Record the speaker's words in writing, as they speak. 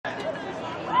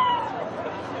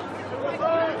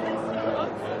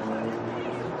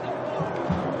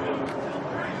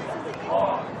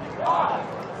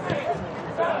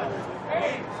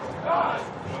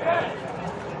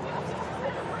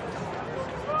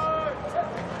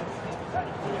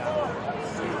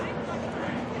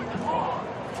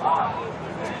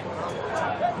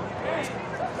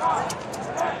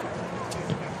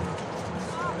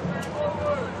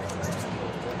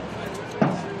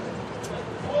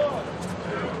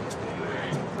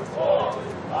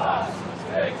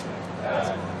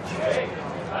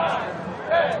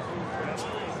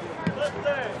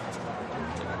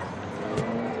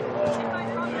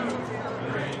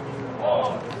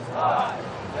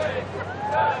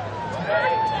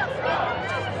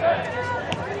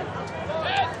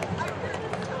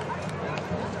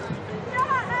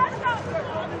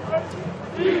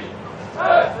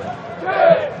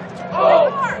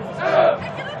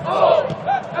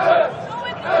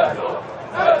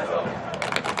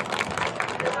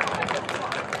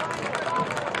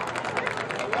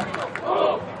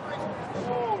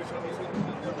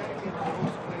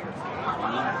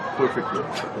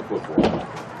perfect for football.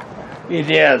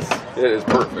 It is. It is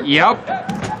perfect. Yep.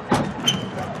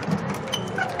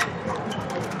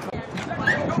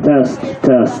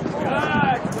 Test.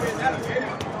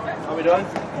 How we doing?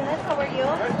 Good, how are you?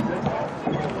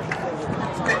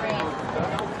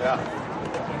 Yeah.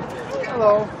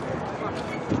 Hello.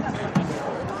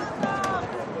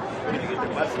 When you get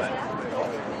the left side.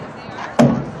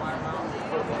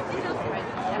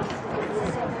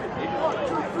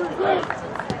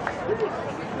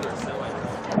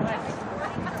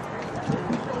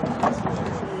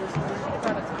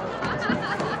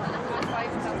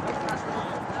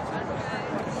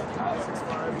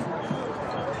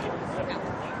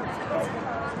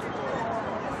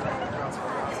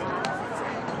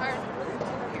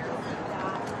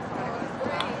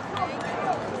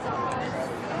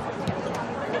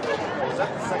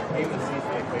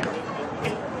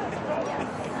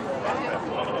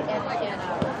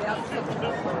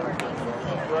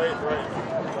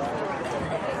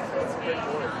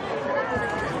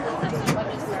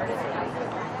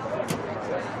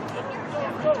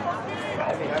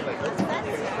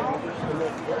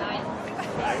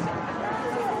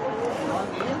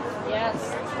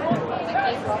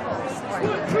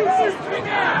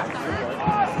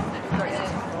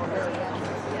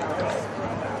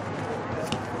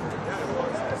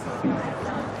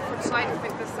 Side,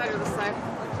 pick this side or this side?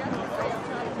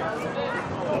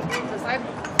 This side?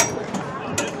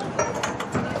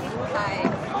 Hi.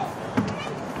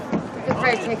 You could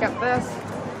probably take up this.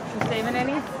 You saving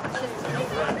any?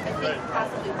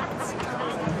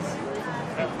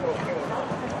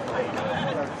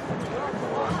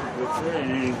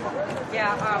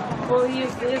 Yeah, we'll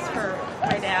use these for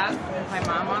my dad if my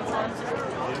mom wants one.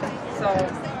 So,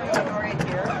 right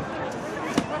here.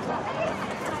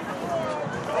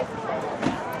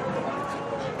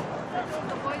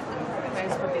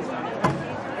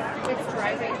 It's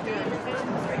dry right here.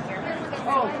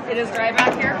 Oh, it is dry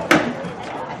back here?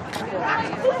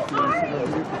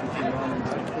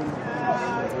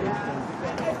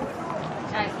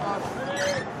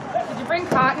 Did you bring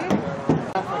cotton?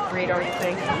 That's a great art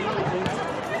thing.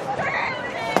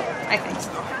 I think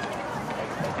so.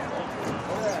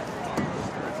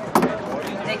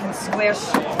 They can squish.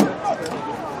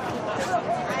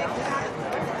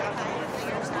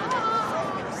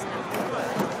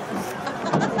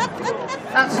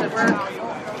 That should work.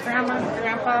 Grandma,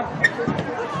 Grandpa.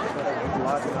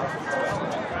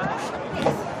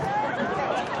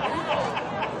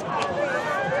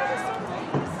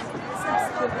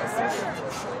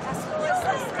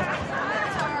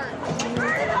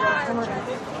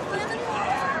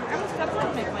 I almost got a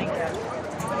picnic blanket.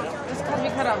 Just because we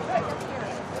could have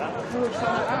moved some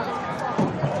up.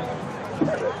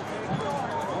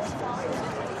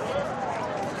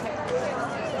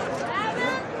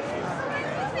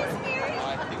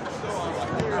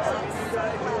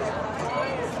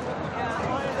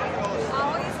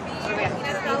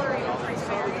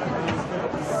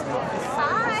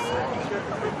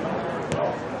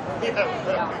 I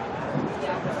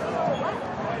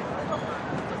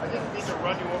didn't mean to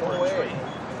run you over a tree.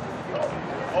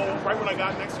 Oh, right when I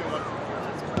got next to him, like,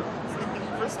 freaking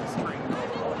Christmas tree.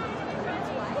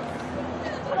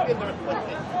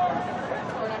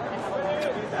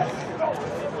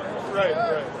 Right.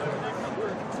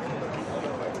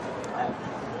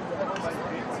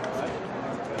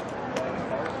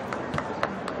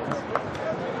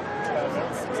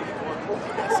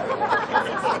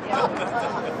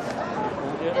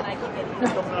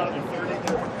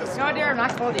 No, dear, I'm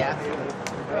not cold yet.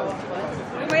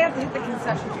 We might have to hit the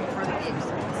concession before the game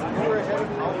starts.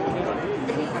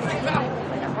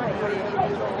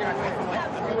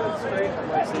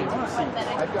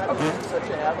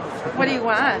 What do you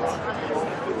want?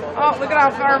 Oh, look at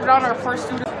how far down our first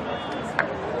student.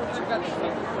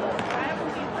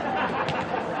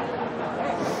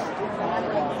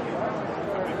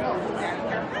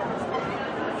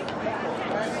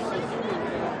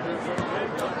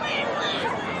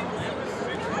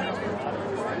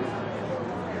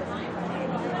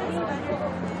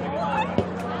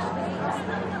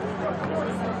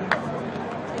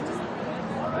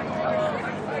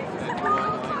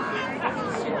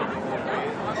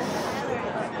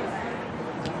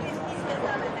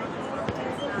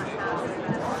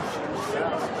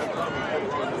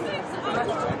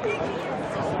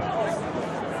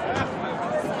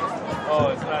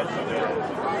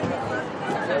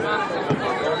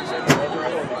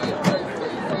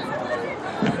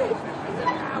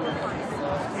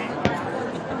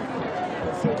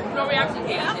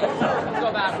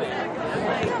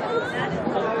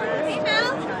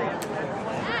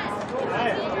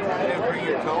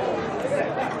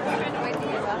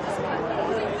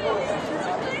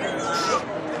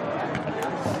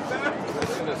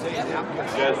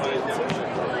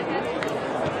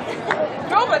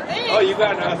 you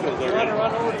got nothing. You want to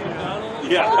run over to McDonald's?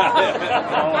 Yeah.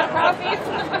 Coffee?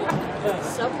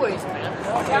 Subway's, man.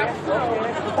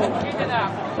 Give it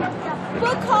up.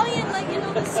 We'll call you and let you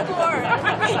know the score.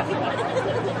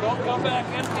 Don't come back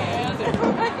empty-handed.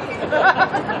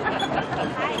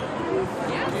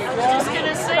 I was just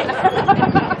gonna say.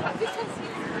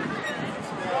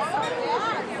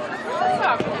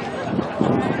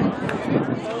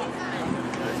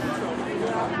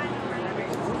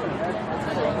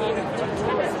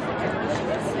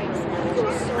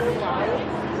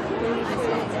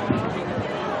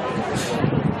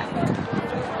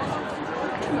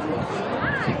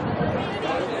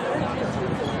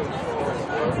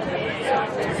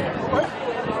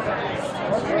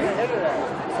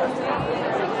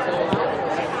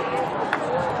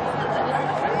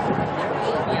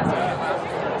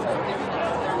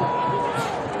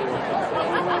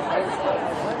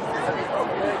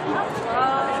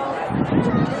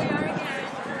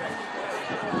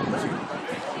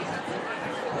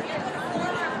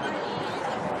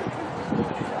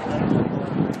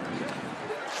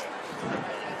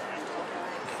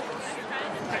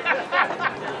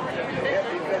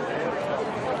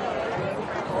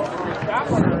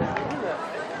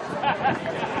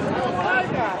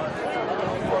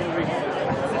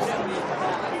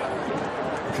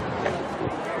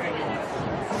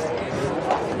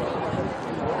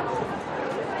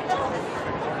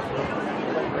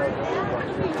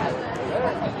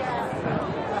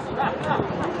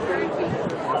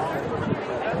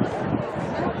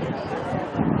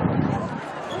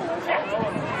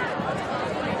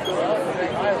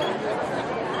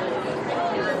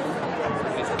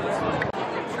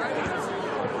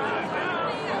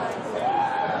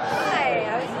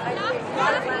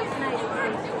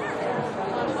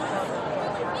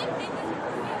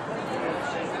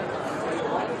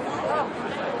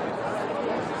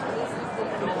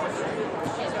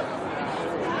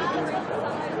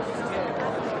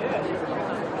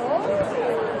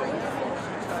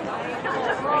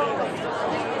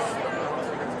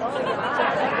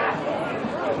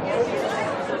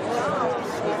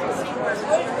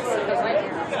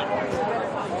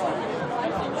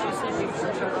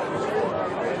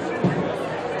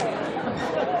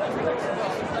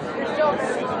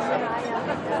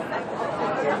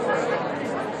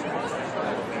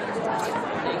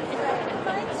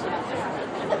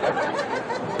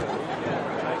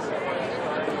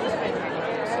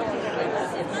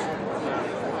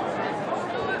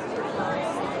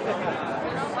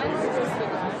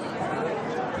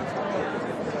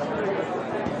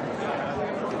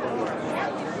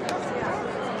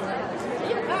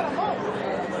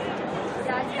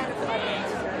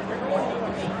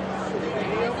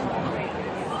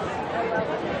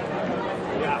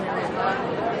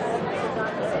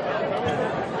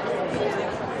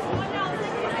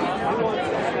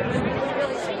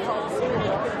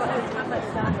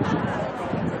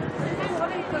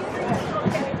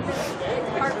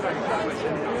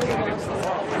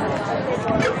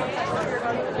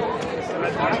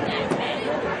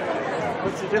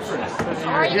 What's the difference? Because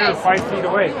you're here 5 feet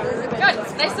away. Good.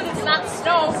 It's nice that it's not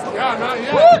snow. Yeah, not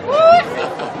yet. Woot, woot.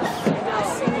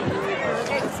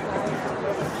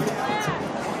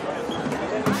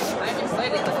 I'm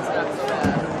excited that it's not so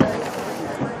bad.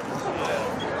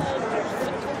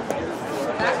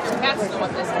 After cat snow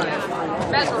at this time.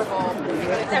 Measurable.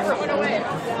 It never went away.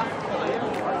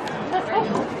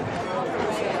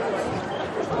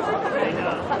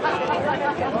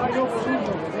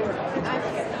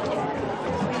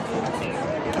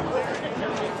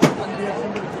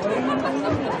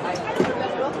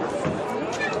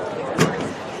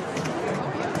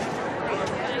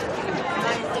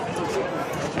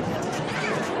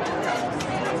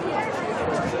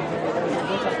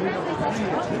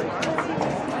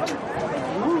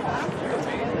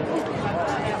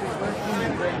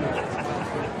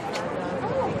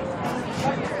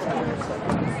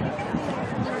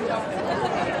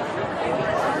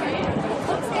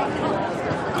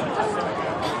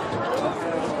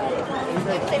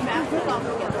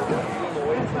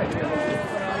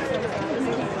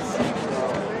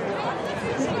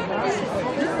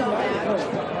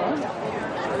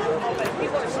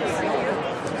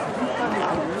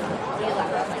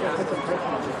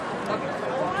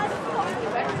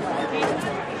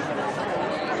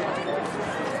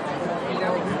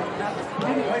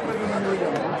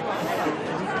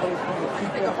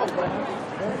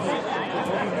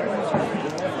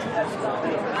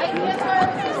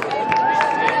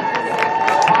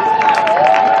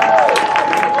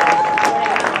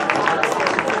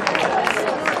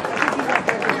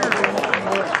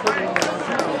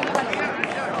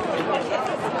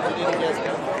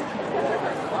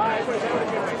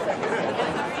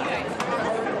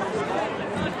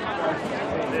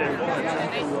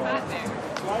 nice spot there.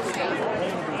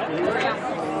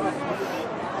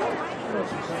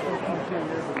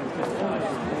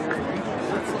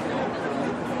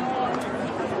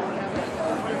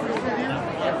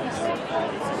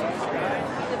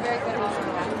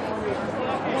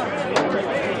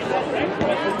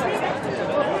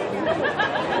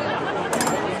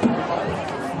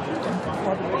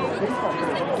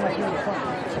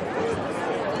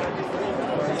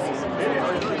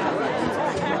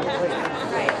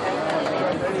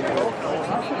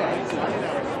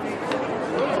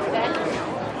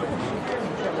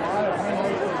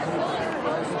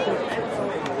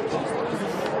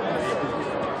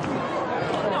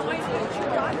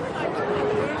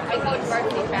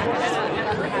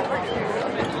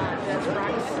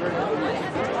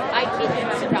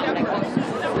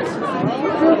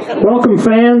 Welcome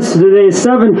fans to today's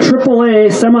 7 AAA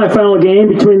semifinal game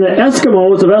between the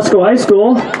Eskimos of Esko High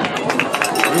School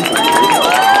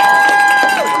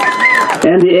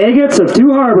and the Agates of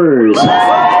Two Harbors.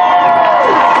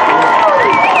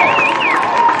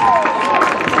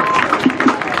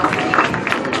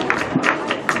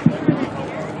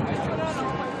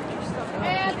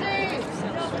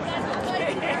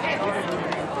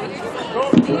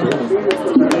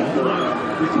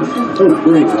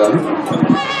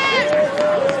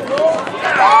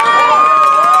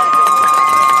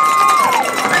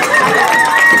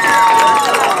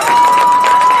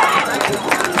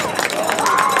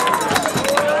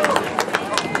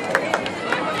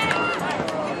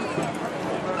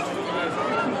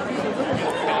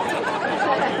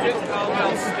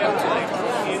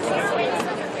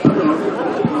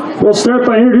 We'll start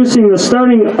by introducing the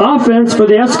starting offense for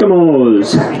the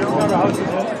Eskimos.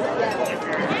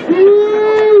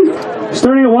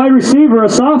 Starting at wide receiver, a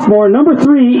sophomore, number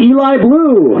 3, Eli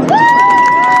Blue.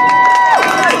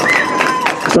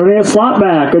 Starting at slot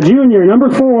back, a junior, number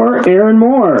 4, Aaron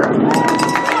Moore.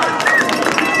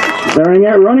 Starting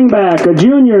at running back, a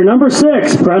junior, number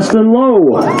 6, Preston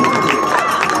Lowe.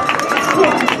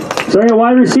 Starting at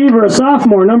wide receiver, a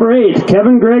sophomore, number 8,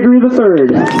 Kevin Gregory III.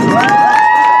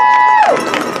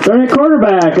 Starting at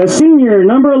quarterback, a senior,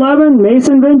 number 11,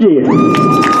 Mason Vingy.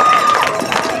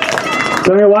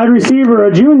 Starting at wide receiver,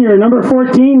 a junior, number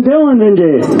 14, Dylan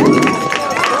Vingy.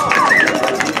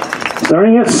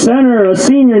 Starting at center, a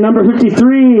senior, number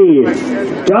 53,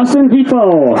 Justin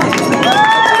Pipo.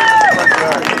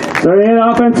 Starting at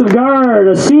offensive guard,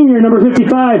 a senior, number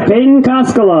 55, Peyton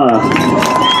Koskala.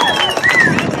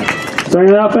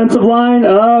 Starting at offensive line,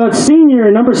 a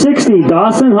senior, number 60,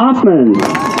 Dawson Hoffman.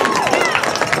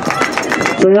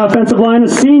 Starting at offensive line, a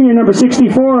senior, number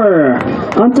 64,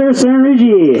 Hunter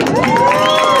Sanrigi.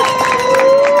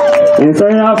 And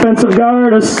starting at offensive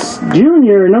guard, a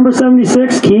junior, number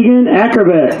 76, Keegan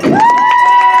Ackerbeck.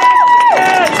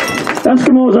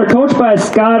 Eskimos are coached by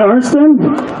Scott Arnston,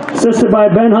 assisted by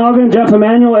Ben Haugen, Jeff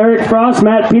Emanuel, Eric Frost,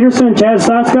 Matt Peterson, Chad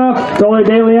Stoskoff, Tole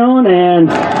De Leon, and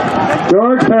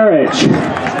George Parrish.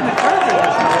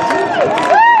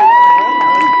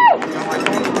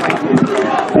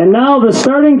 And now the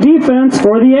starting defense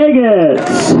for the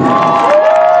Agates.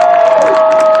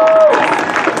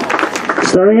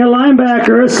 Starting at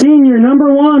linebacker, a senior,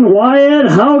 number 1, Wyatt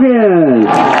Haugen.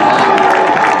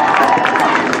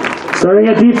 Starting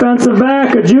at defensive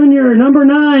back, a junior, number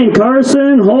 9,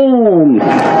 Carson Holm.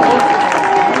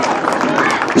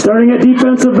 Starting at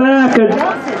defensive back,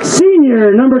 a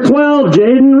senior, number 12,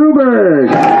 Jaden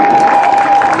Ruberg.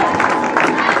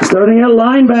 Starting at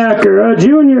linebacker, a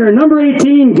junior, number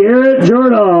 18, Garrett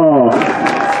Jordahl.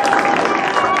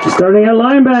 Starting at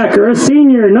linebacker, a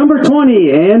senior, number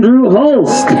 20, Andrew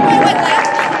Holst.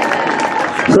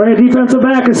 Starting at defensive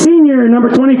back, a senior, number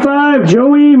 25,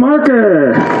 Joey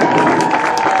Marker.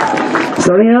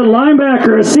 Starting at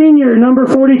linebacker, a senior, number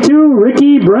 42,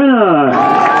 Ricky Brenna.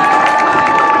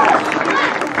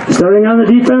 Starting on the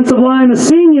defensive line, a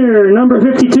senior, number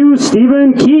 52,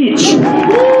 Stephen Keach.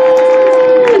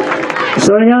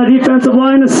 Starting on the defensive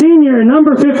line, a senior,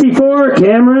 number 54,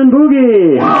 Cameron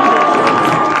Boogie.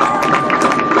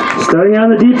 Starting on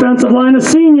the defensive line, a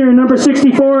senior, number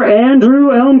 64, Andrew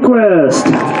Elmquist.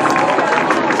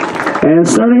 And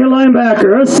starting at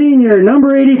linebacker, a senior,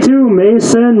 number 82,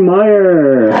 Mason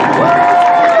Meyer.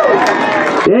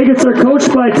 The Agates are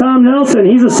coached by Tom Nelson.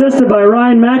 He's assisted by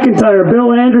Ryan McIntyre,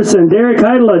 Bill Anderson, Derek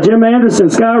Heidela, Jim Anderson,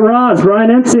 Scott Ross, Brian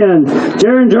Ensian,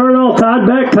 Jaron Jordahl, Todd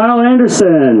Beck, Kyle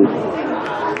Anderson.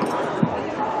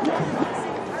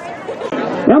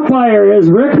 Umpire is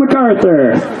Rick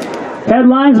MacArthur. Head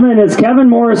linesman is Kevin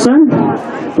Morrison.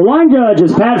 The line judge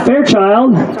is Pat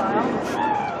Fairchild.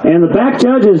 And the back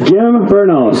judge is Jim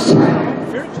Bernos.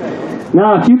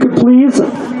 Now, if you could please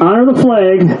honor the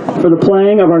flag for the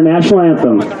playing of our national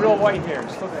anthem. The real white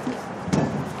hairs. Look at this.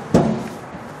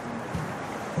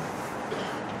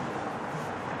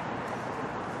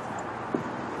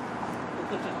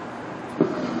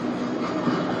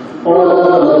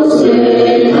 Oh,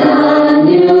 say can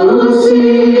you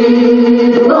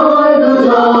see by the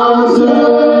dawn's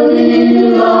early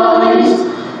light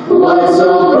what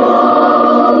so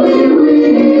proudly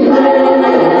we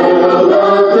hailed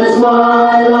at the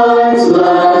twilight's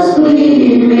last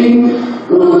gleaming,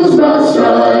 whose broad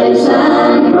stripes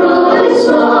and bright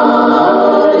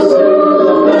stars through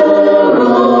the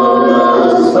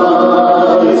perilous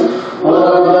fight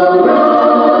o'er the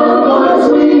ramparts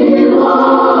we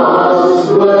watched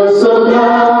were so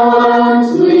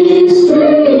gallantly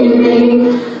streaming,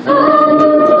 and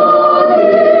the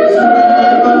darkest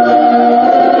red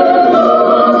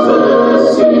of the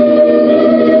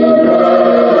steaming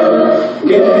air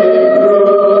gave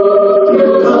proof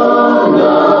through the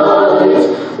night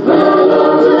that the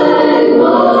flag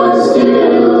was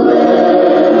still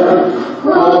there.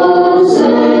 Oh,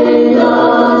 say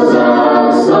does that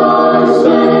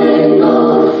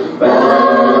star-spangled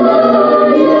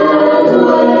banner yet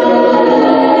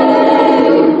wave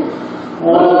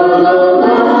o'er the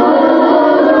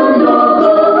land of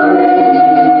the free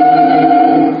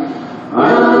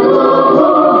and the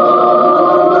home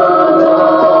of the brave?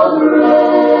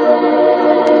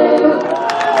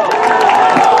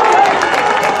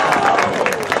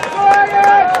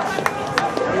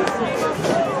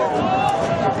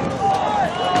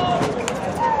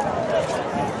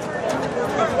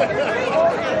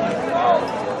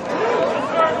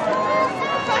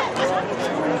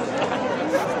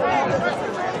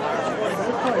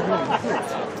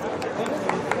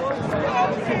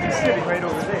 He's sitting right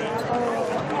over there.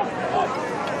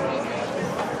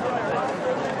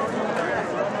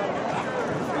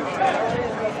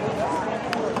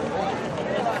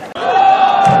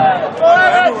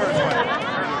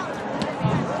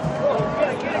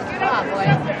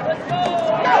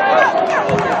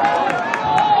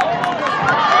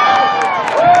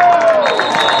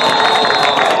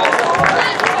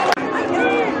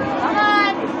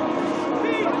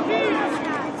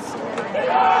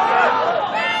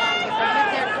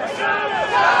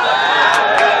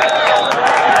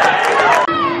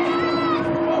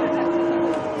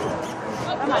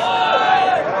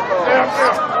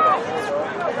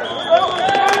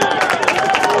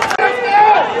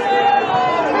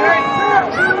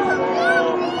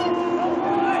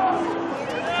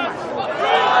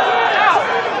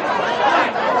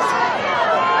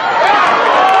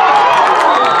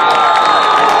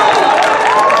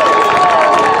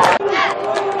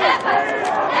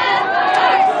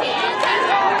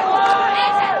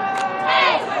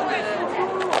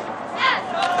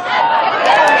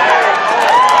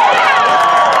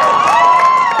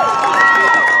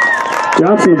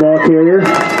 Johnson, the ball carrier.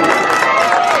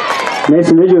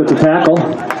 Mason Ridgey with the tackle.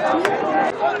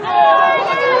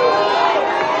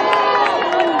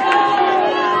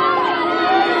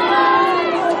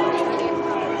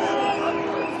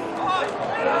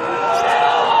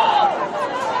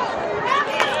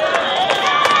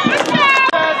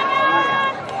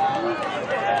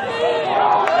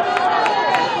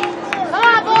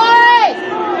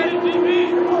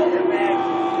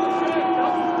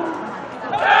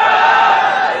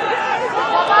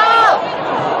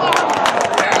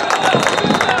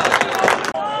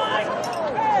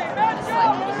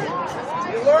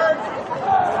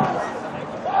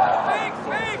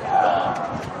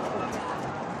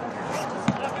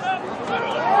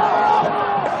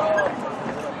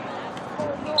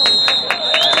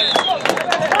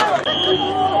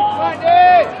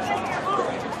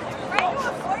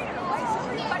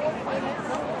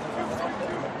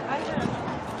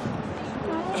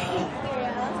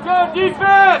 Go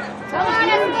defense! Come on,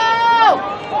 Esko!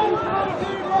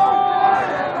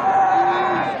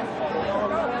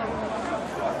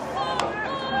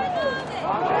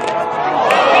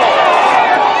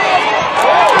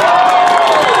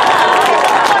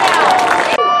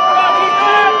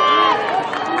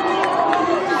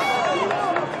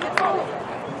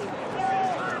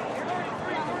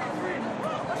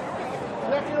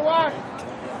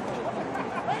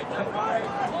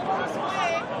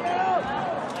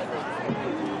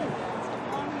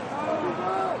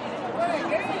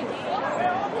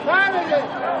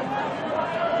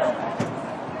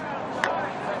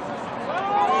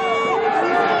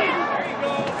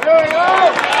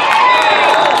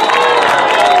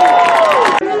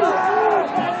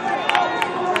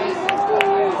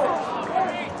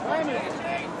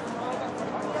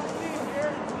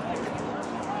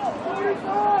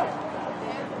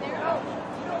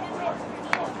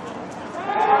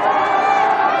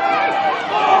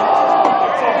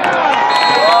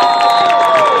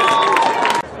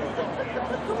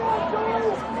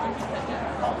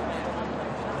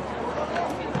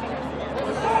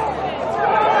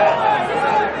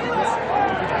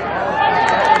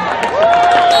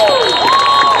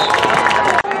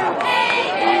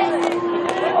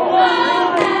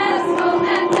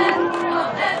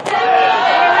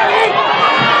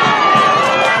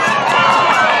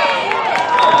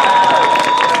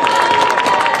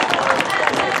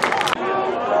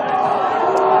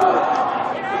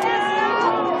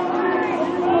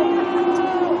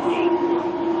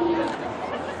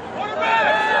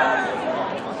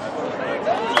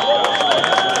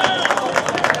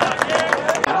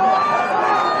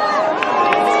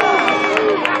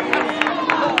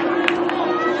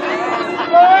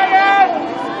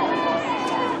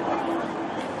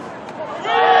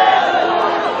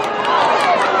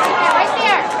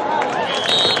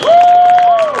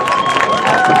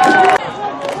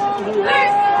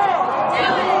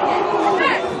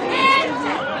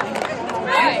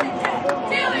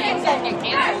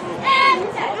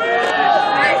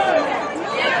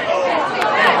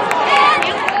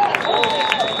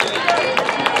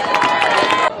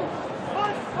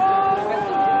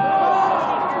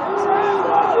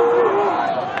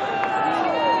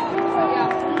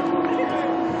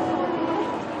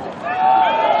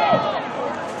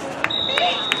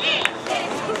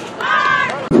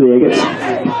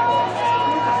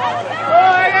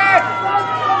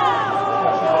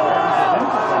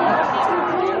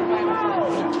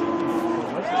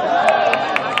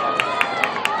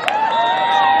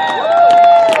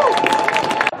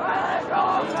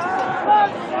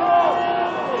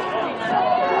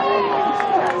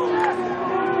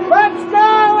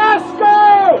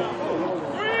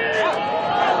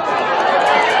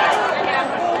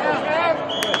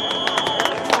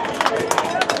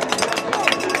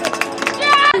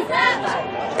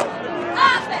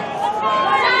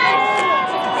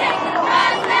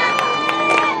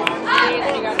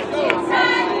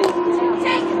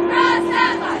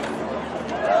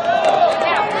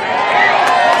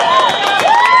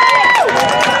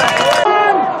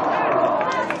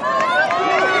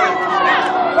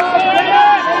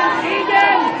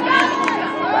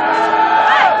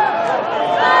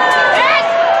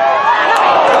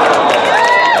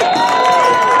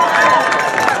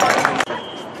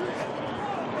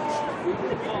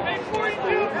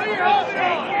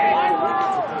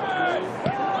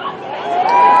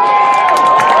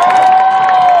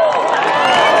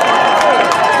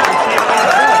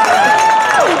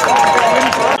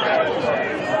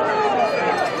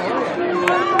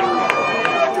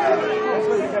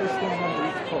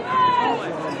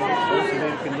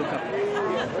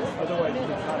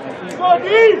 Go,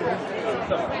 D!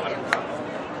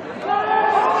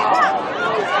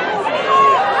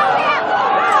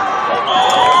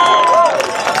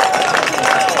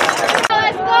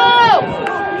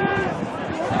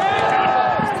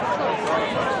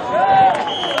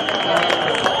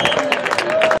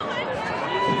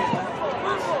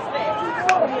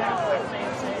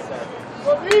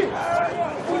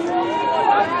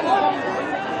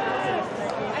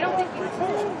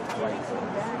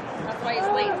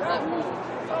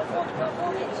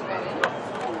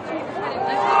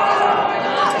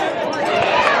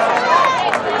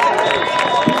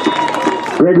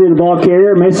 Gregory, the ball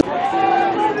carrier, Mason.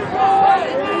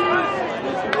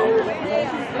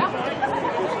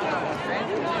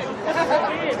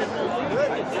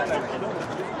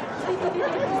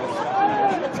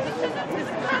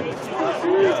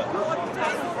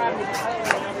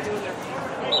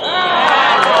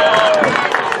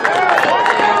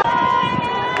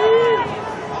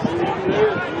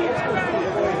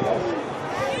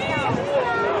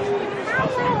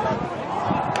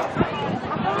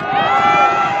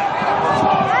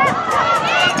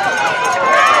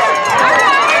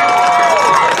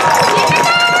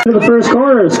 To the first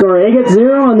quarter, score Agate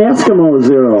 0 and the Eskimos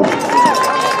 0.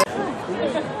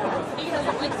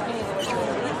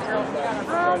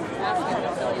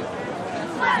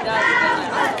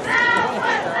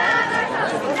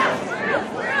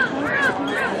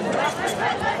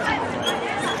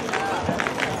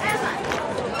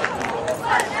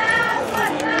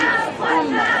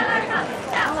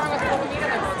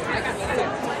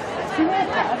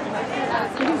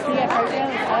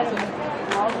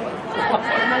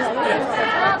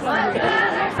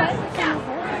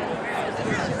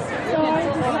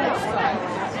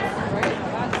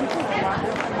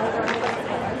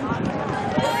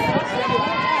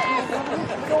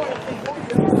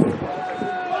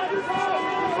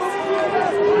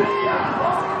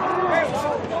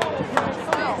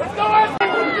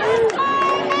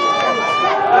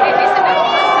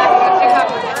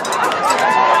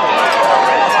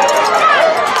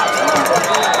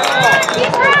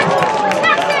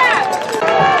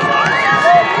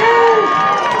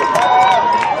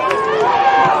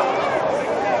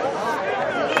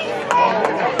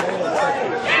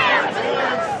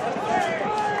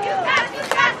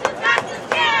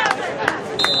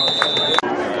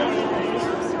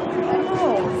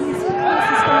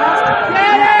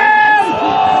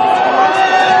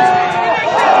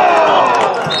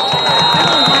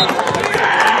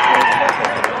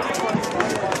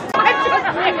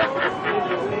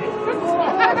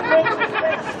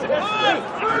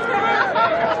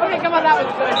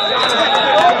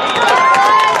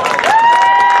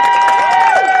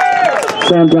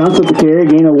 Sam Johnson with the carry,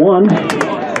 gain of 1.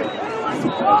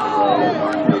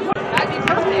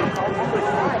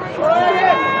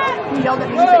 He yelled at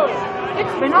me, he's like,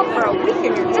 it's been up for a week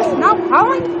and you're just now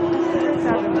calling?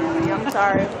 I'm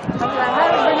sorry. I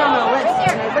haven't been on the list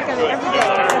and I look at it every day.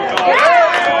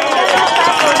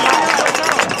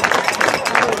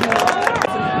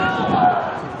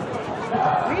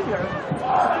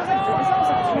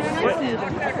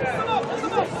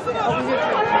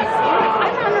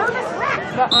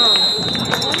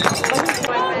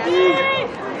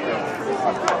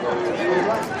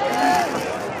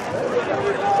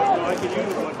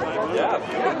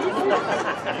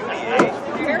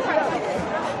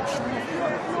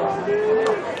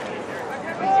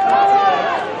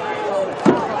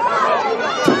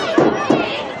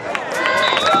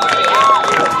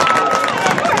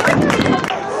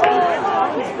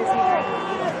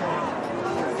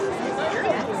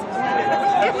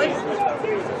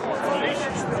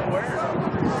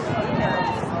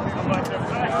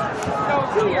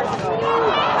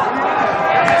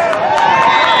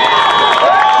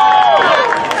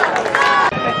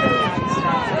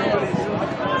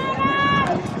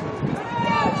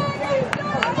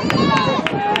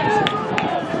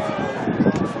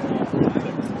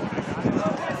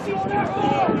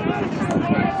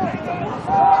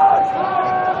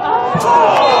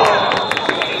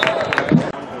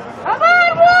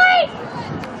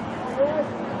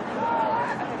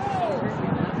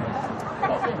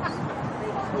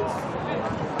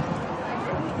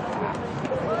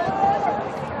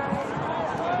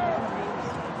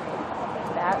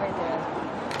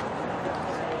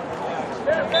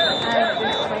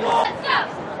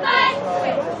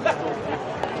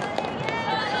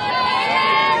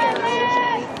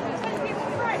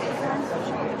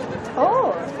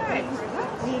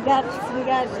 We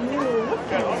got new.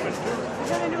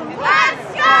 Let's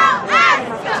go!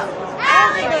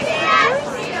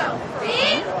 LGSU!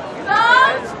 Beat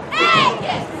those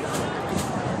Aggies!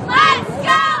 Let's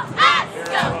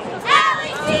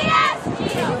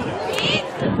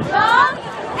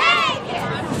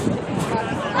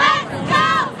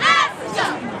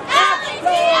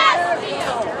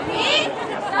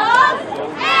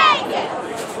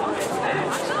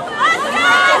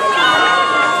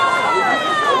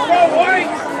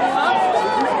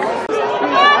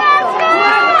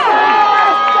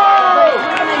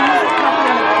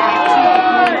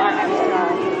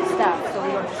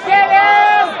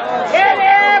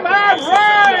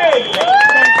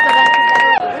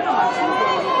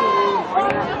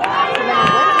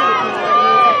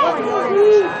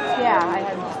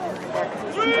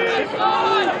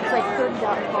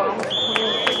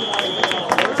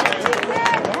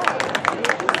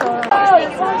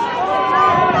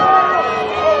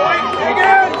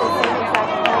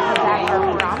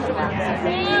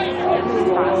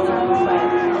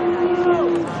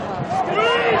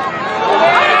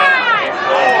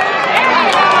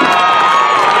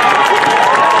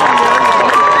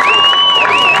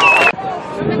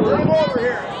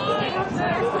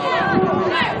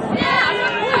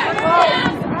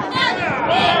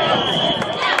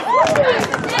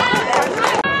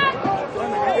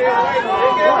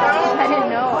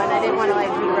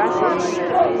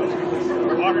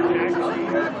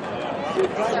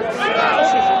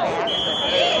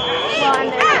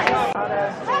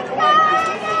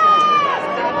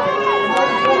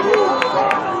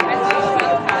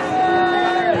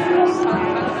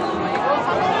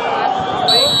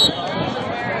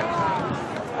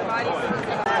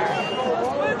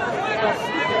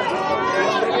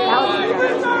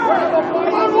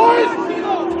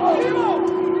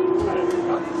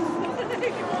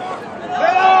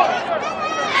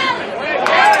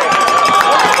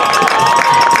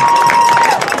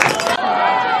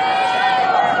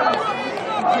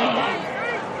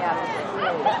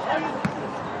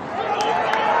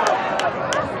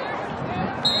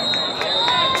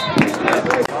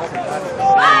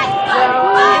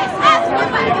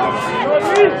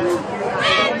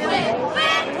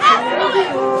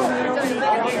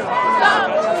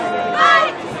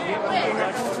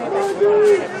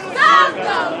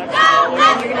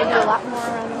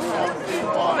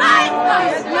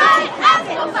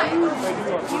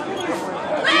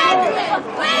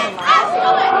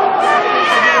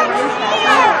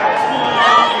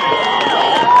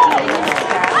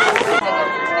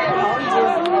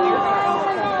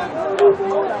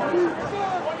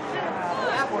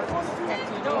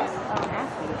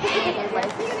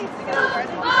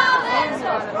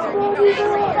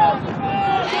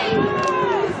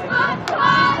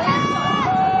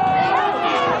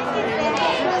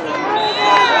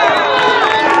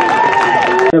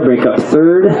Break up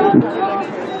third.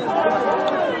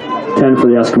 10 for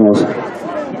the Eskimos.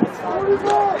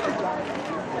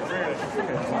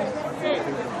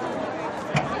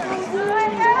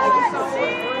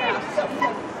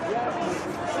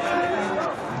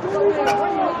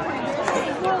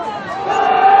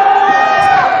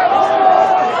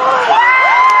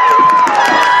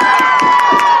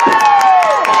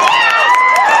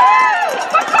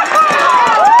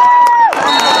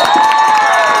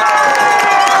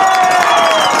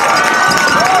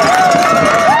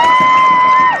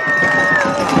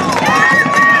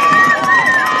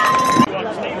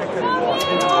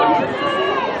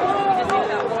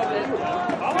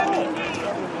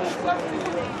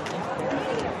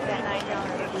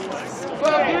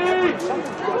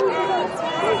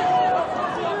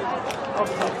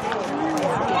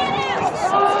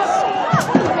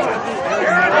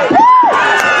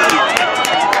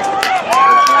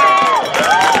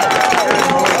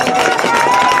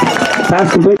 Pass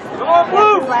complete. Come on,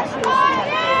 Blue!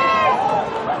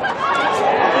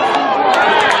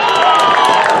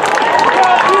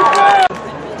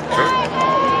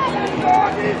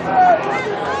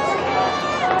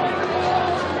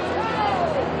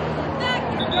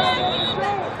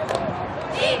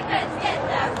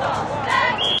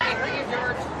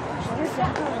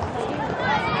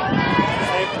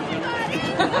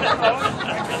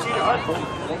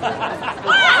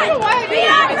 We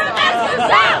are from Esko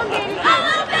South! A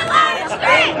little bit louder,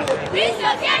 scream! We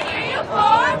still can't hear you!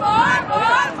 More!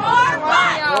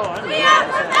 We are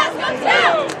from Esko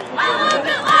South! A little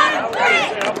bit louder,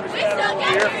 scream! We still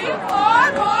can't hear you!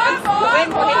 More!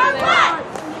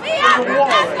 We are from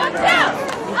Esko South!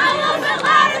 A little bit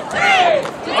louder, scream!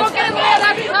 We still can't hear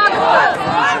you! More! Let's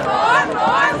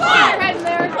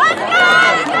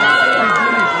go!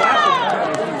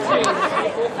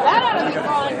 That ought to be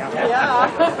calling. Yeah.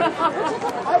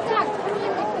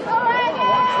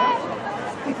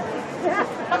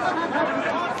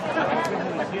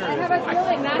 I have a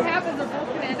feeling that happens, we're both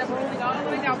going to end up rolling all the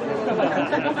way down.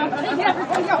 Never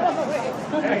going all the way.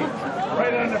 Hey,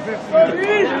 right under 50.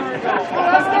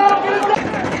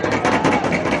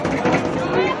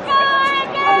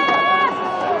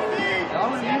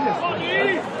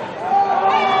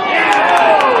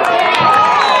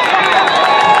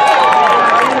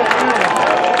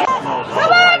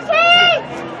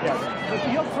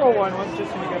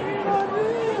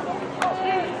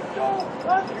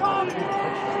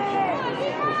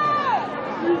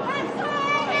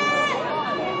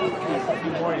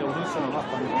 More, you'll loosen them up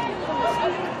on you.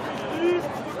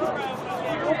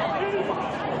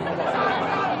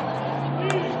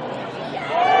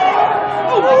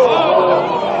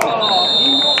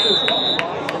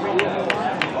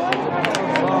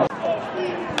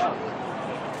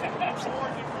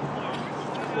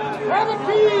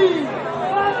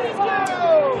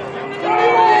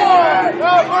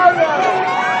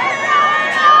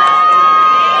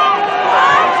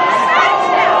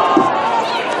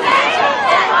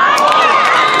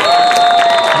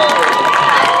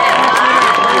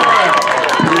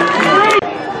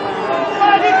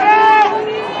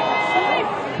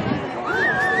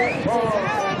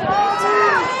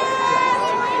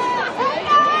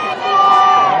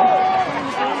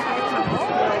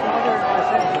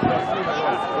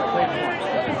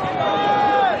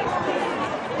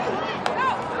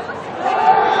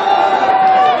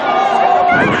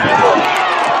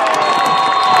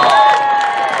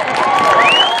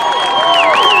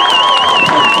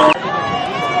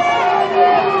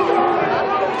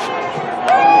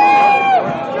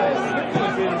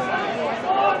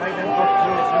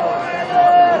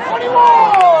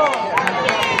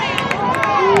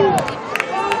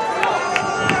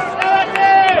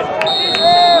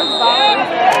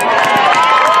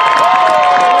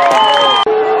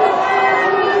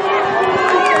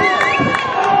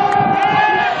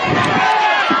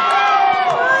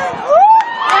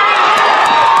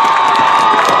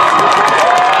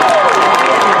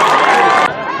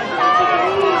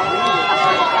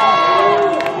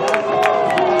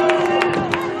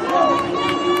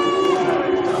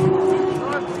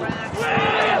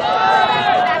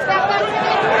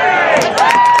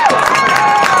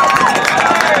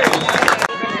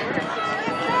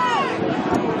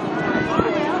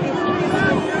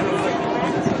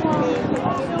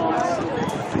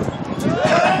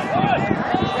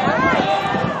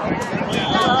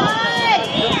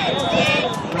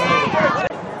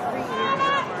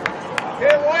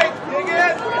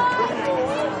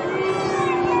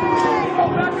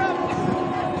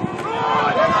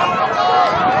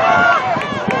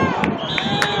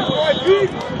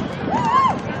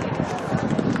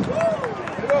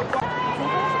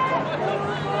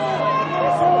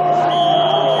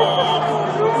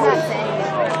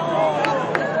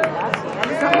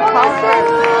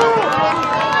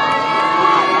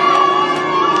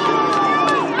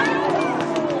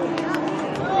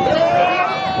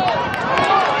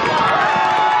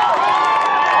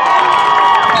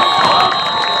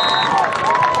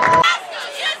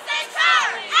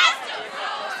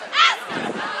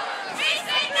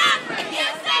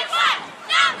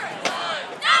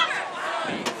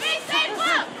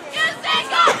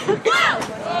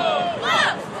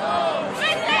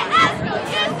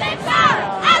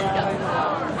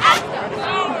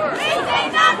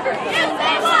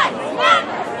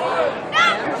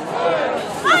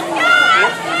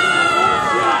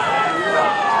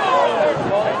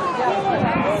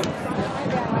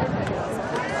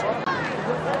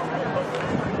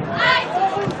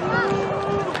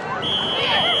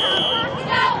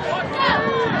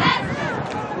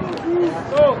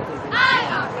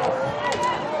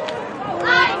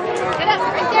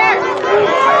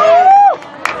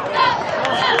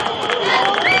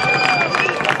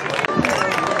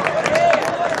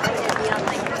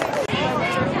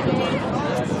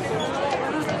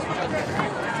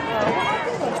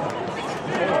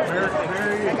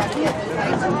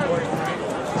 Well,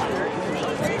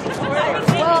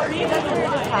 that's what we're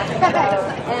just talking about.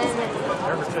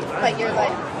 But you're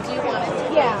like, do you want it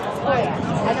to? Yeah, oh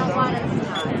yeah. I don't want him to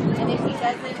not. And if he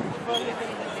doesn't, well, you're going to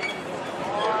be busy.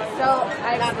 So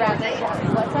I'd rather.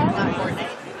 What's that? Not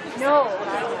Fortnite. No.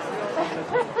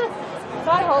 So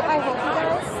I hope he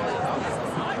does.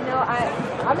 You know,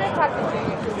 I'm going to talk to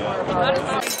Junior more about it.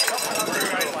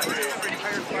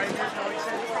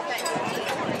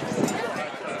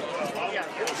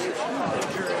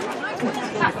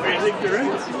 What do you think they're in?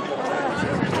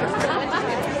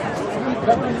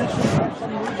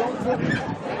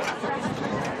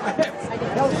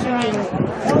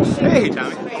 Hey,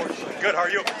 Tommy. Good, how are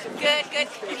you? Good, good.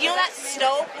 You know that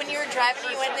snow when you were driving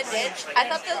and you went in the ditch? I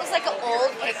thought that was like an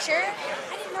old picture. I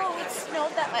didn't know it snowed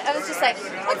that much. I was just like,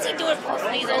 what's he doing posting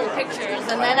these old pictures?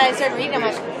 And then I started reading, I'm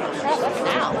like, oh, what's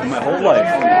now? My whole life,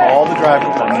 all the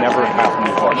driving that never happened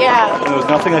before. Yeah. And there was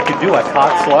nothing I could do. I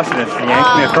caught slush and it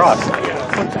yanked me across. So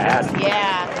bad.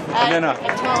 Yeah. And then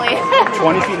totally.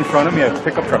 20 feet in front of me, a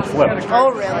pickup truck flipped.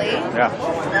 Oh, really? Yeah.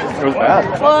 It was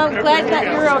bad. Well, I'm glad that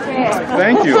you're okay.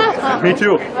 Thank you. Me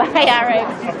too. Yeah, right.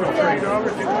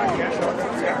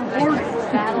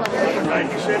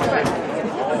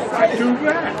 Not too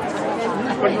bad.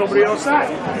 But nobody else saw it.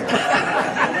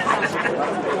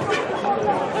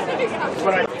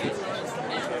 But I...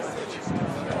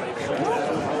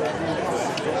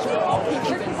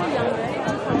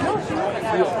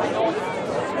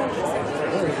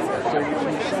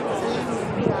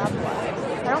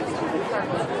 I don't think she's a car.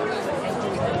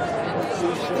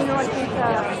 You know, I think,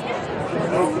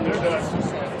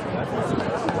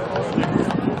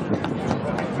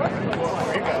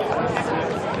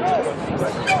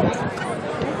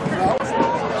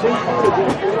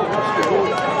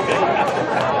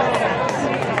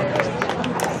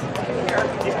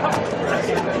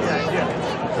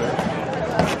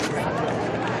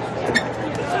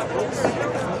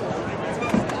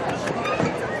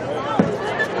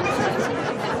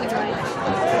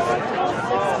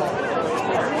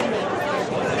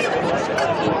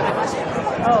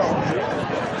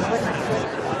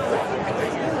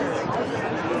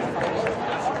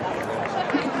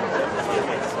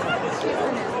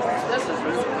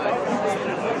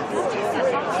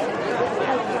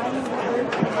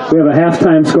 We have a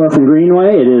halftime score from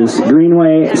Greenway. It is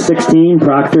Greenway 16,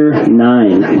 Proctor 9.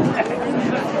 it's going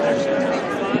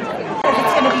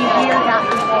to be weird not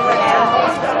being over there,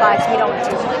 but we don't do it.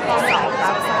 So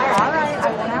I was like, all right, I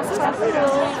won't ask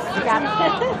questions. You got it.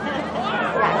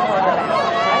 Yeah,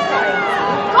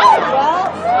 oh, well,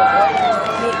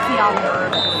 makes me all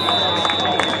nervous.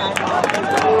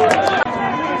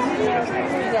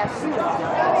 Yes.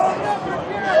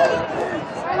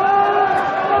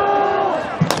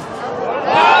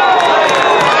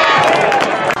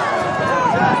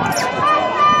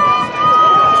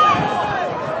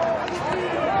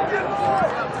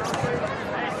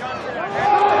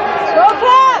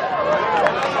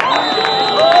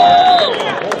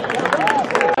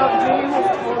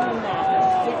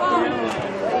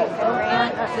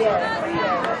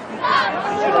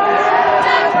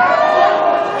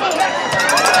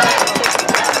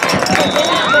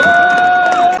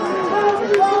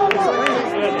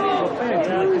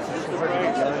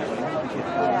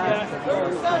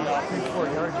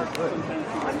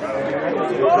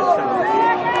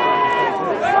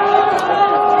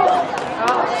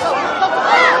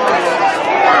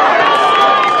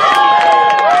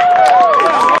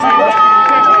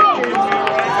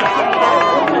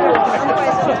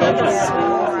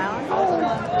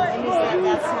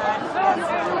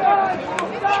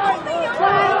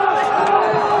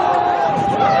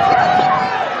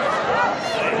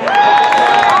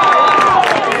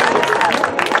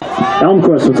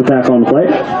 Elmquist with the tackle on the plate.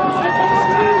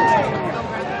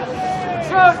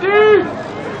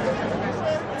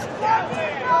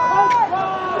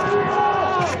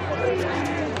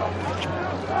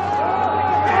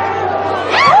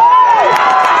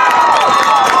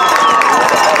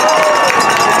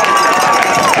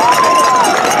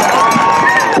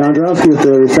 Gondrowski with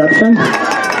the reception.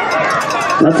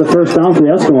 That's the first down for the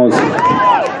Eskimos.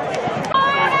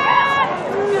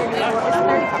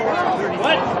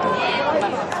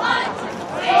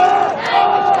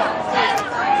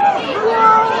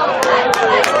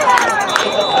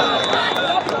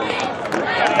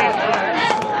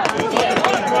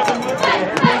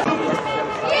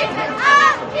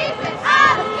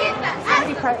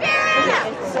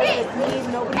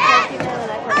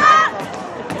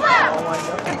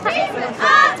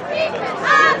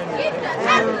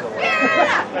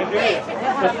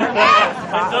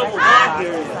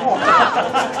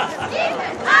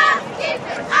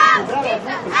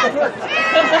 For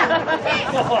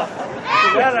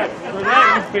that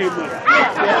you paid money.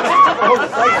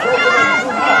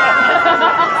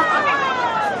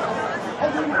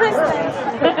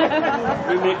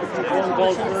 We make a few phone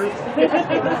calls first.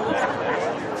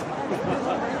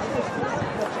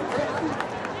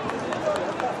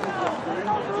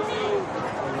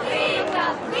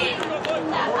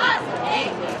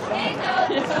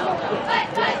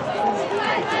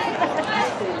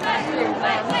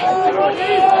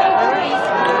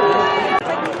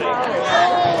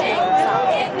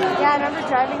 Yeah, I remember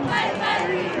driving.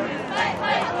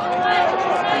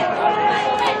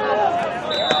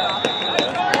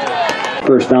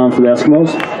 First down for the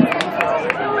Eskimos.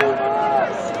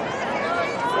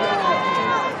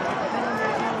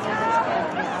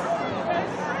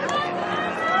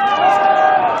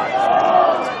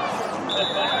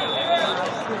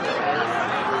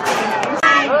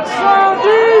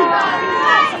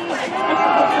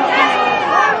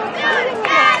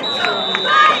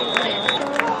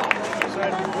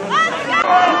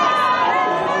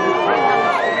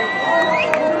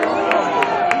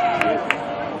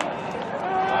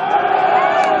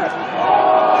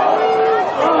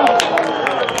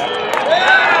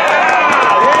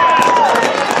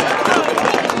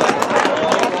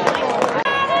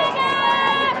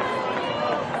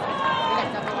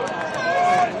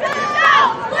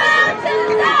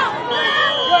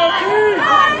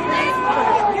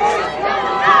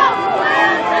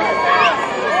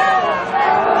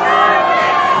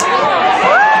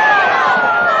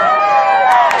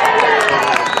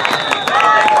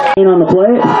 On the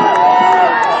plate.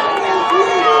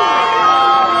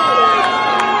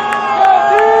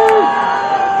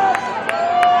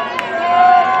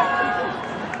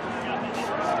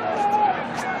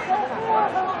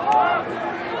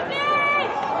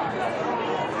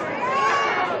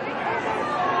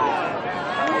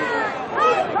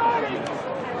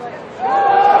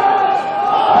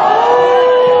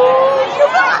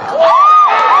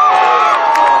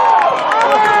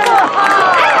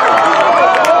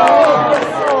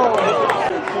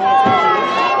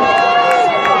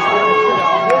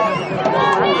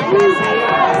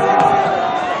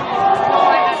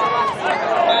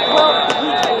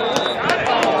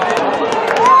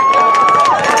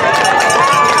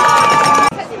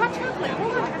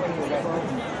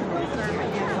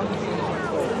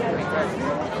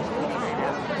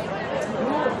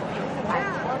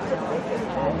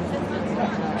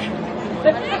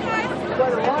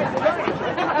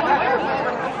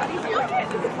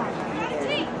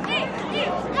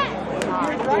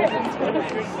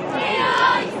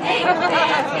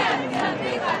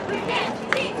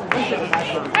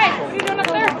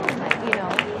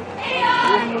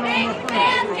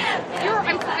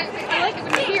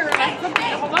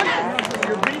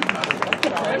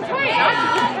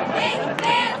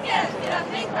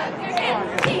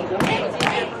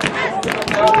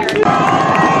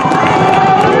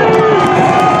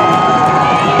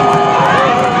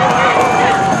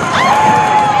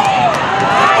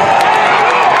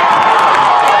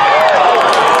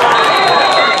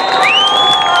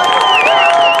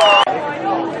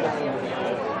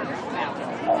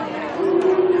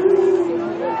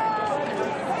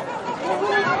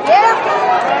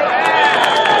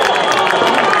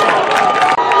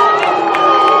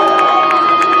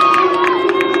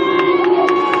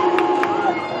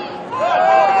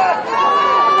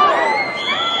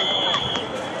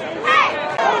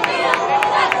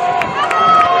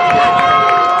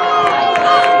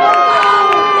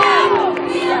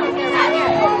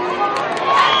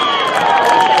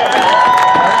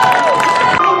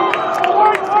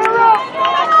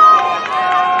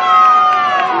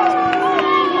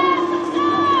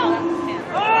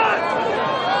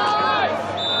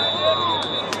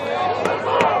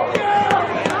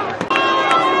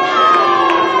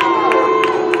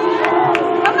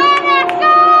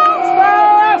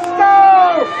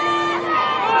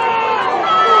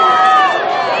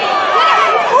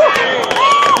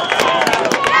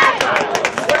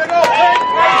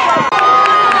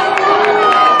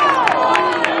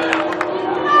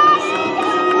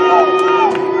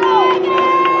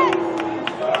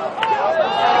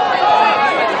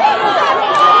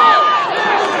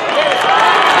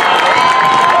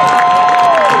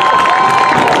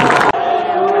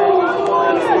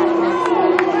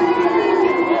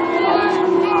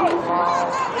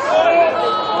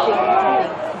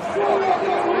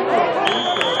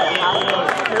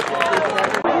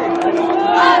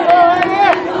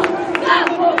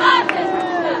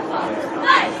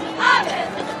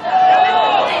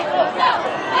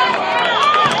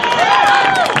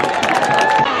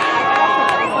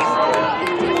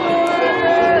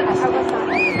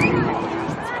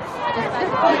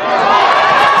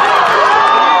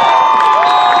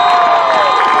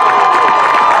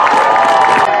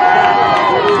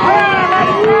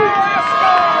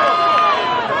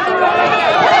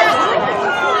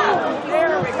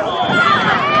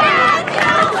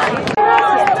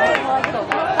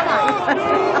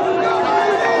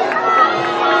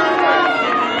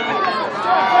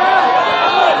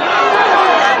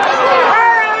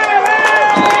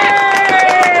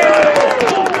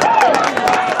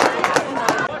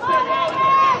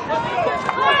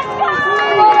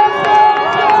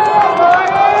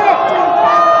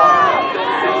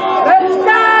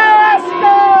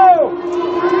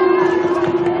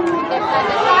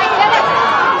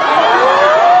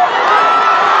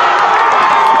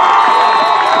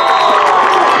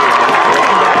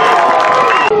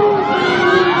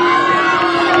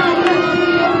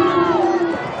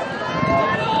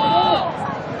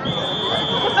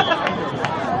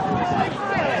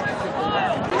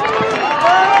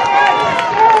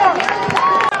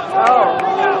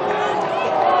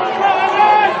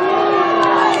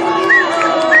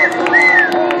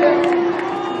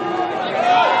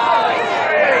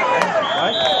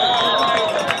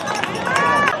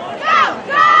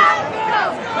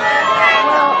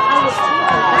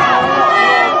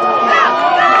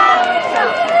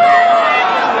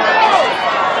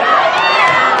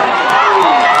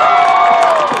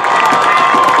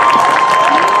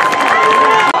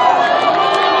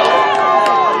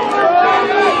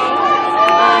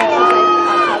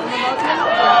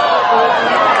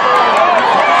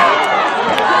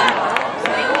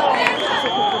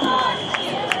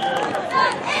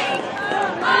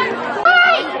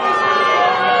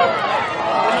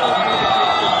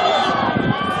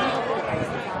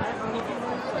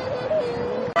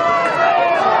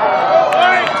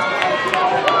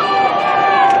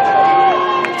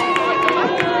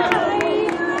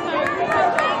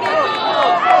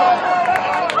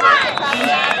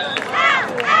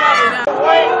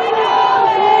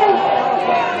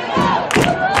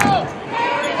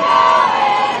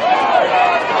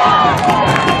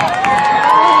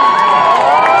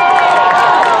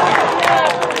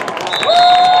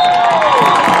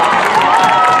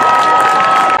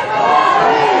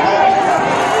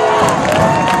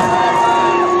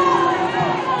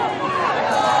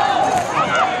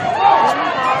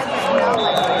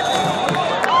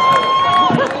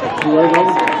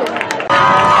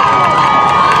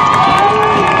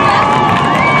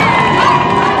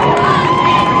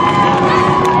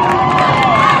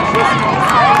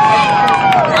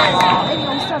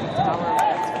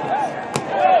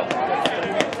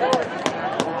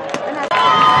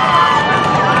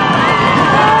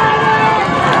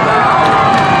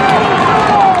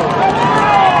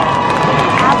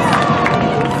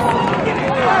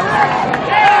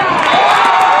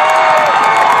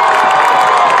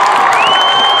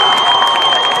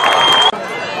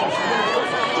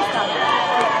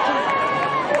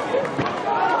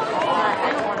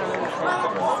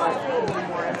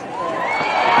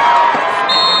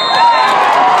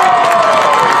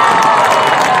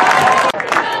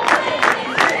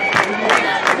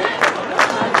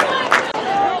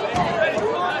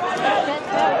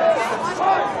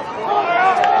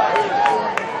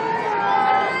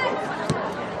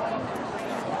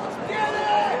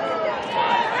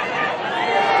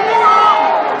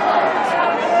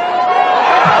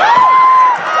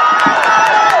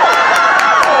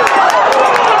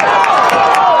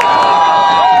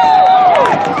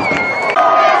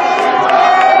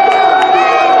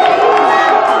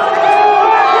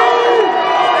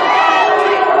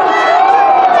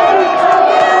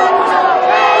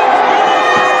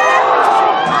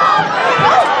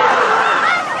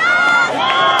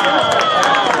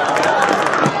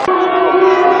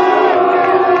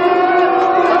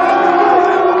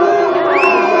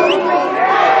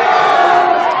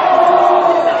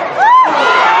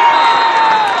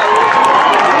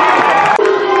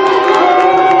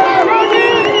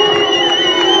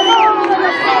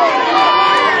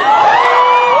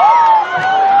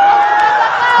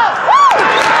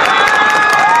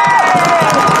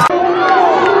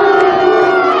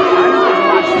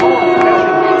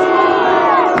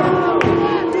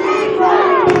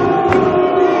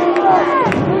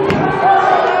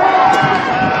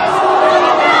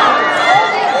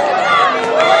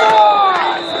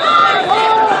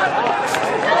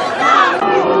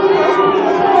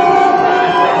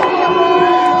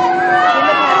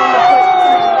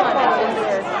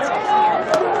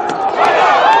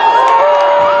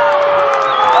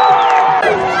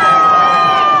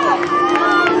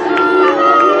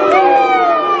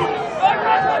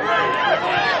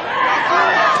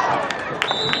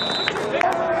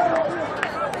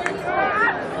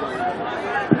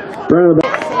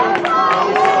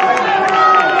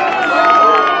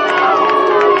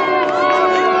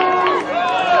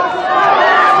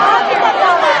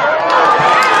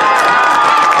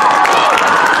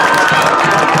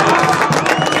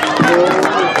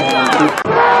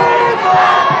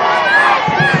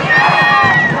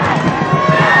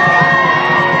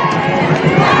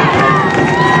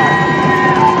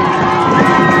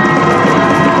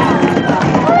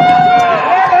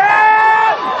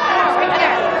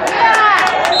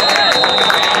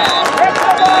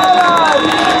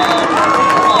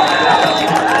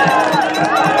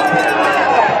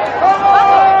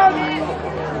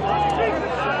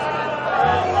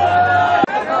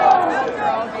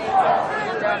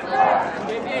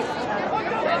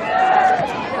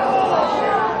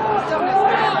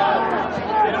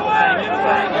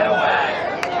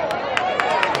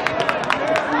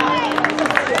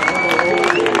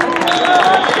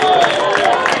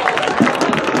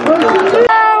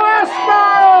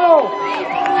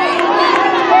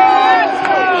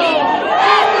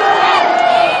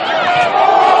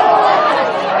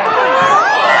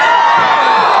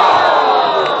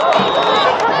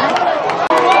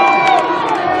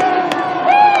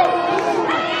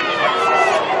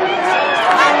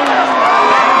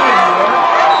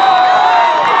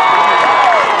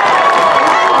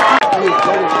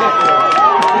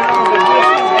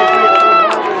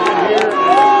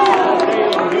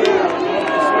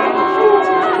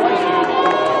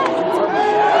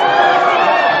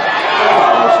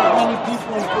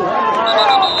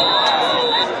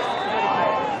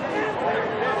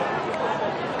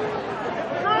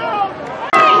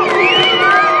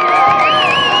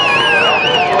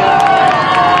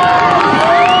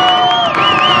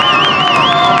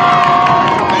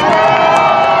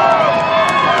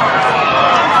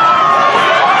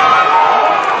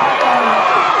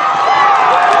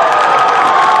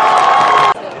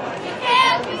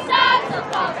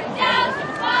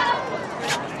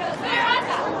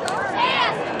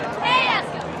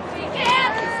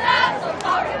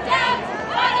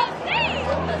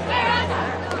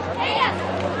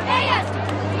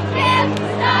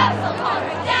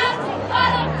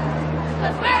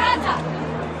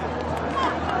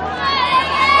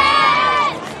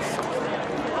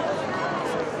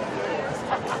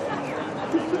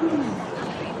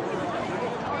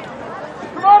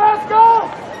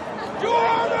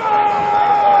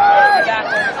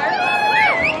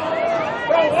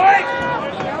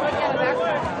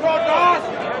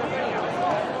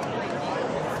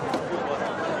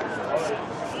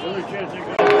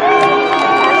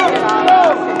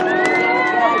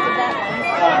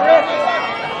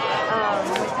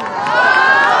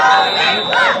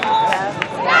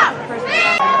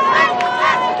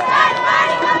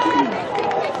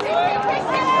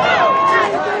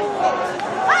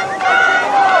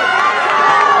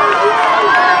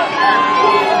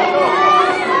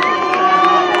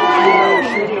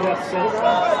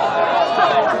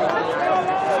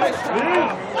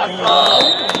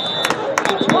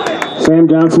 Sam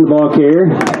Johnson, the ball carrier.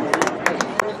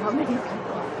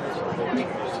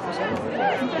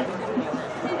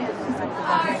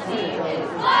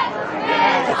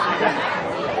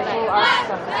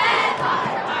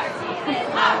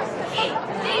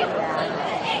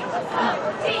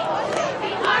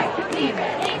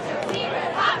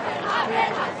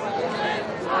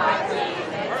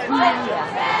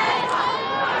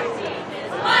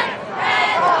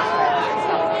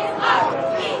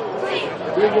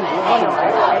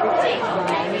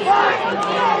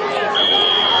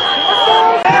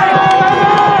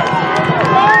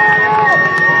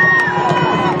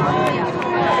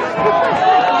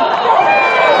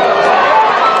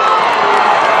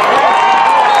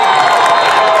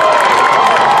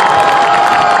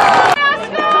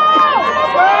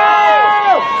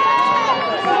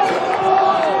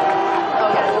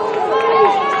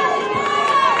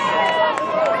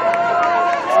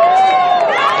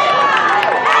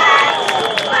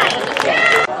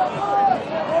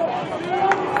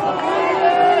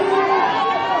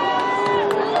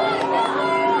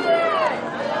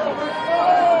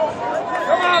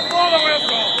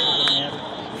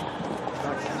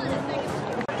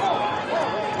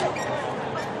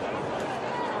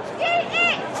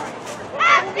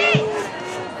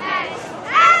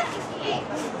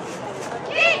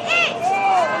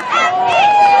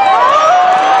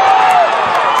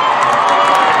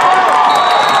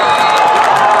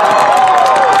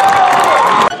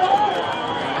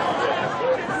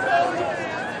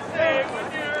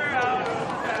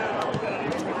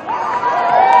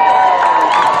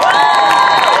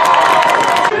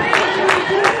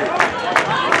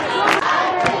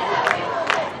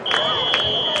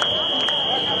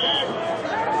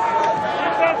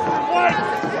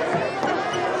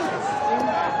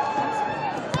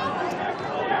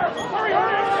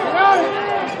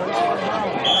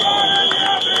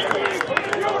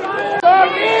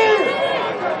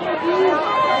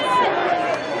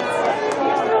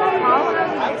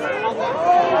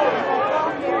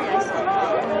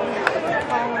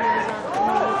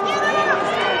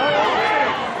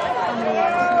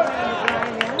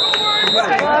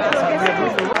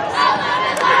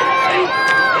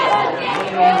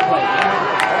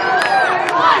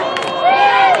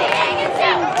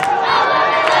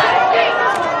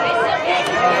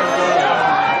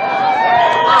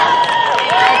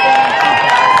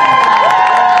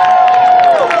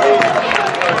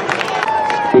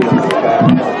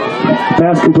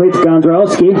 Pass complete to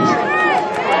Gondrowski.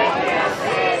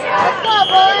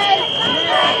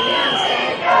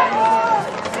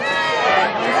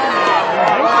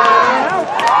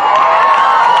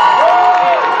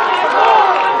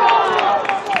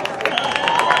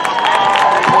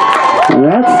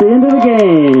 That's the end of the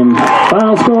game.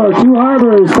 Final score, 2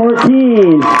 Harbors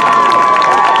 14,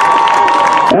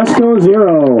 Esko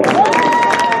 0.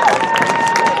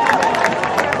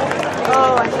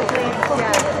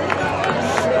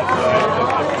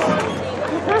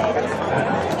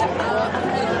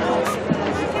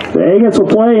 The Agates will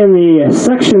play in the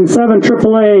Section 7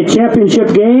 AAA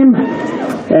Championship game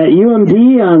at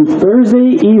UMD on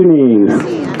Thursday evening.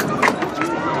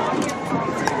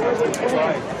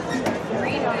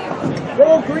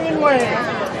 Go Greenway!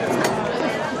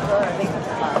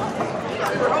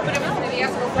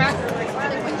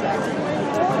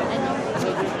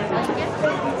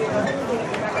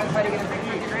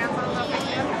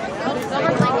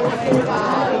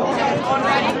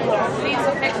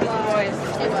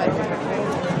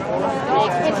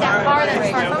 It's that far that's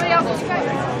far. Somebody else, you guys.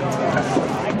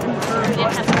 You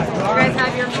guys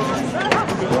have your phones?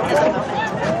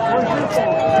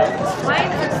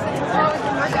 Mine is always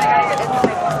in work. I gotta get it.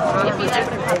 If you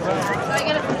left it. So I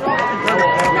get it from Roll.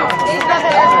 No, he's not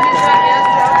there. He's not here.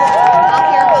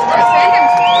 I'll hear him. Send him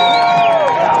to me.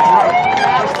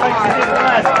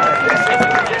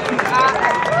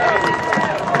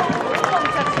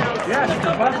 Yes,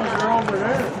 the buses are over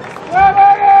there.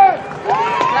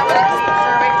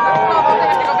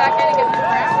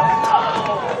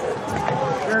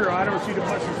 I don't see the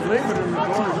buses leaving and the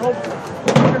doors open.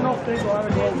 I don't know if they go out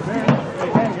and go over there. They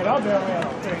can't get out there.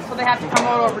 So they have to come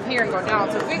out over here and go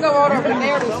down. So if we go out over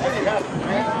there,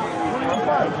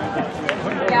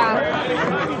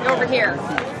 yeah, over here.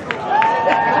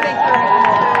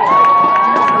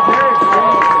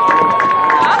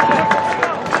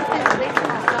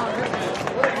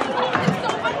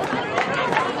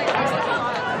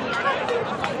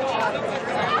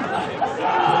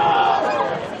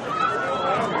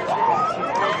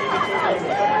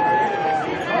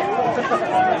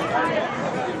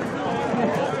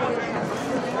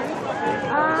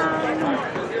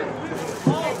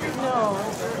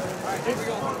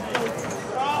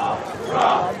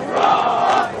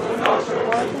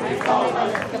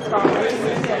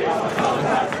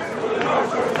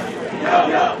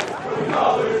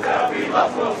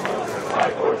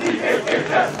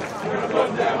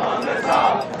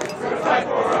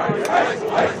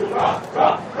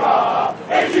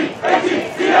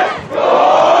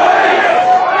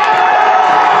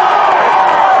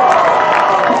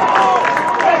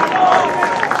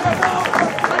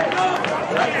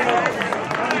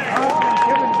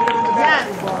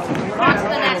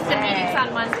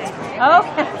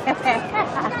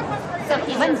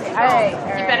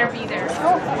 You better be there.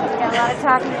 Got a lot of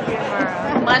talking to do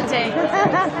tomorrow. Monday.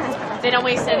 They don't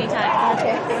waste any time.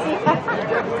 Okay.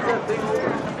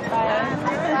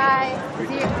 Bye.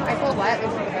 See you. I told Wyatt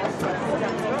this is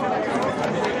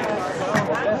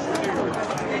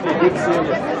Good seeing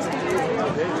you.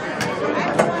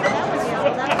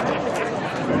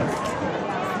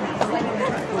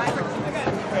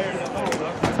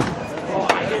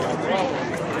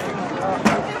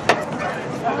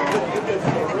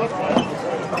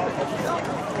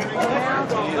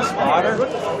 Spotter?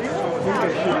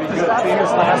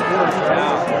 Famous last words.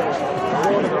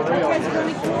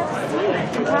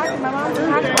 My mom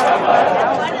talked about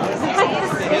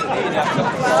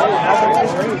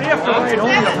They have to ride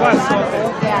home the bus.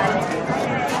 Yeah.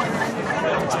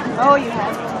 Oh, you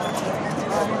have.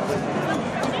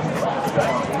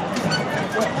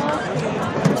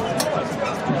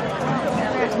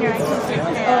 Here, I can sit there.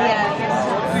 Oh,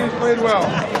 yeah. You played well.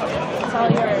 It's all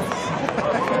yours.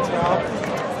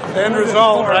 The end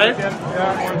result, right?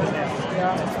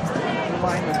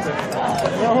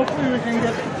 Well, hopefully we can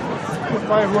get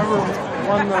by whoever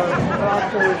won the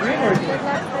Oscar Greenway. Good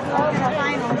luck in the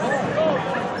finals.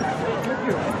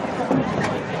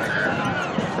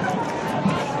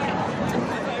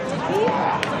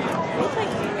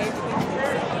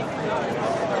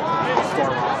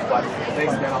 Storm off, but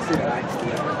thanks, man. I'll see you tonight.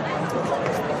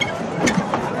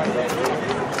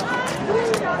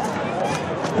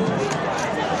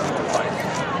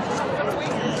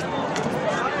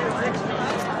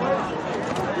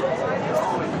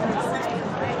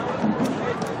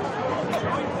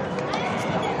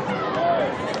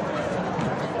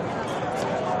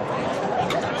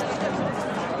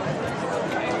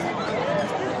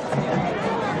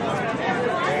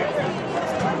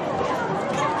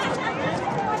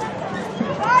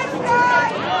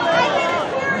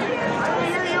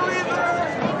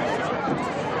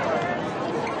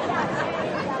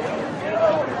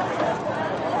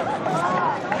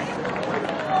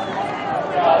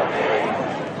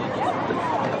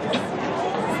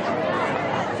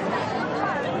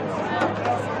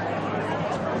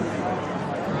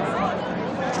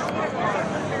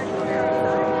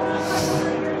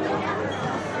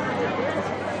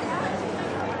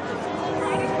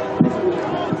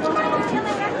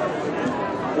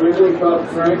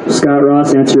 Scott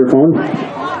Ross, answer your phone.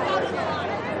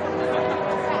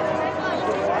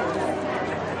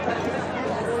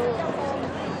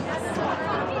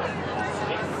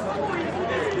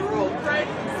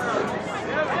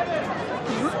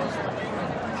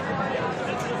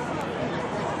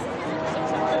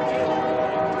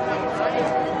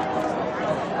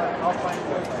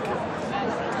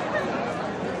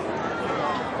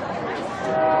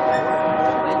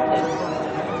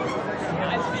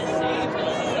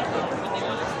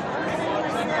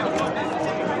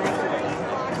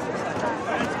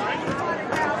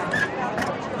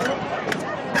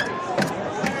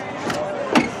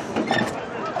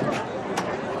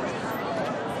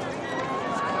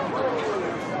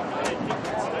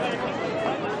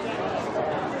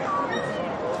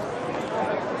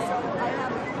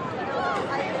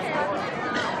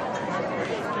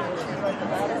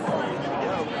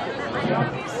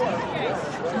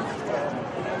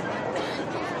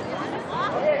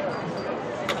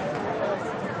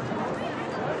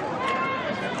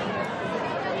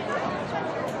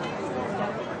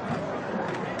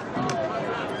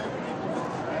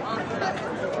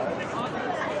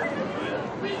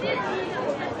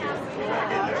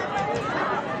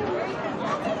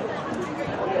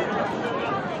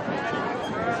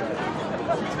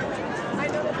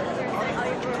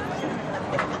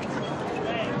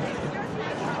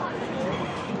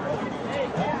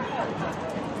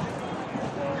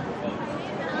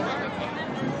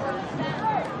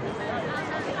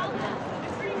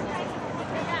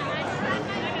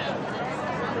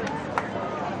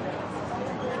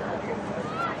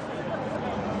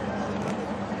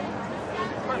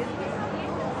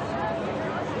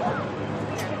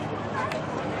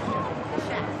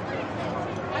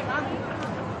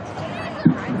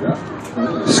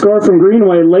 Score from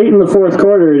Greenway late in the fourth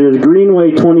quarter. It is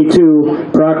Greenway 22,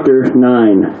 Proctor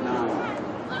 9.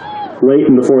 Late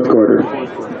in the fourth quarter.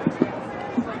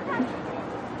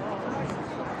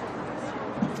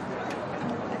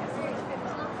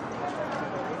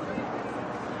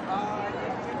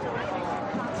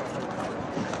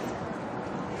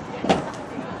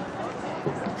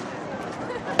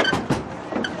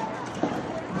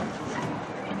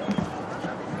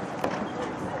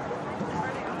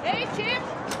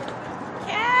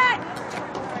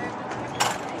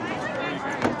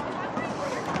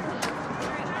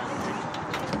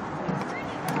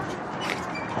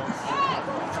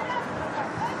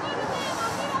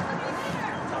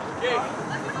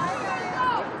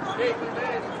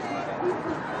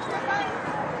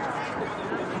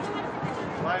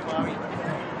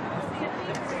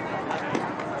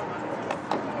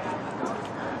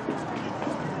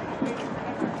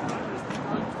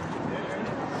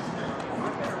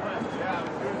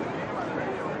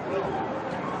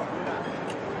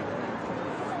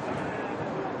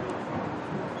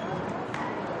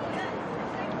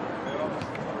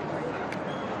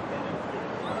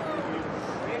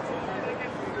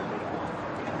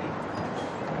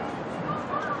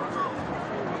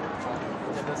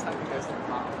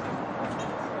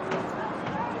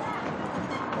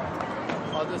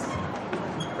 I'll just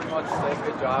pretty much say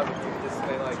good job if you just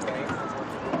say like thanks and what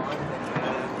you want, and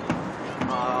then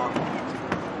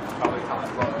probably talk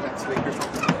about it next week or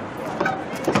something.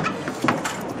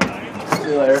 See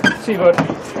you later. See you, bud.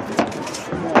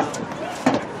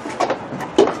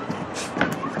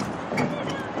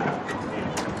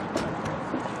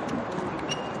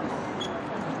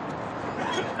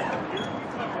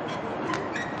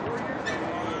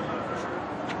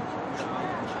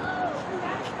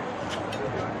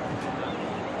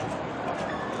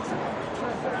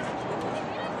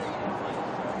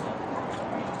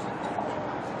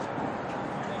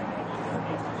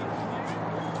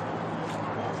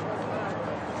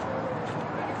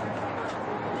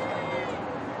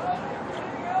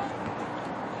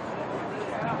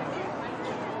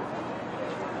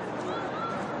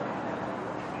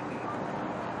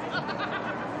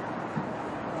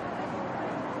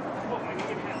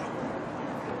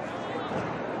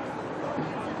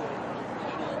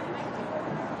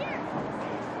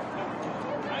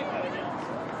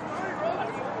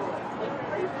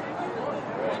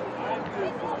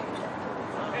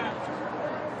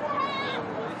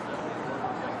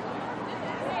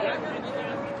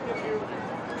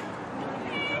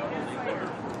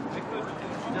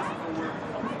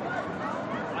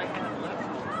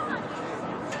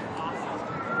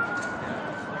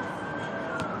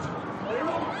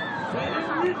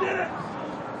 You did it!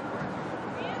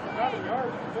 Got a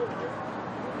yard.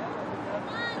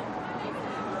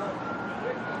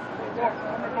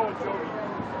 I'm going to go with Jody.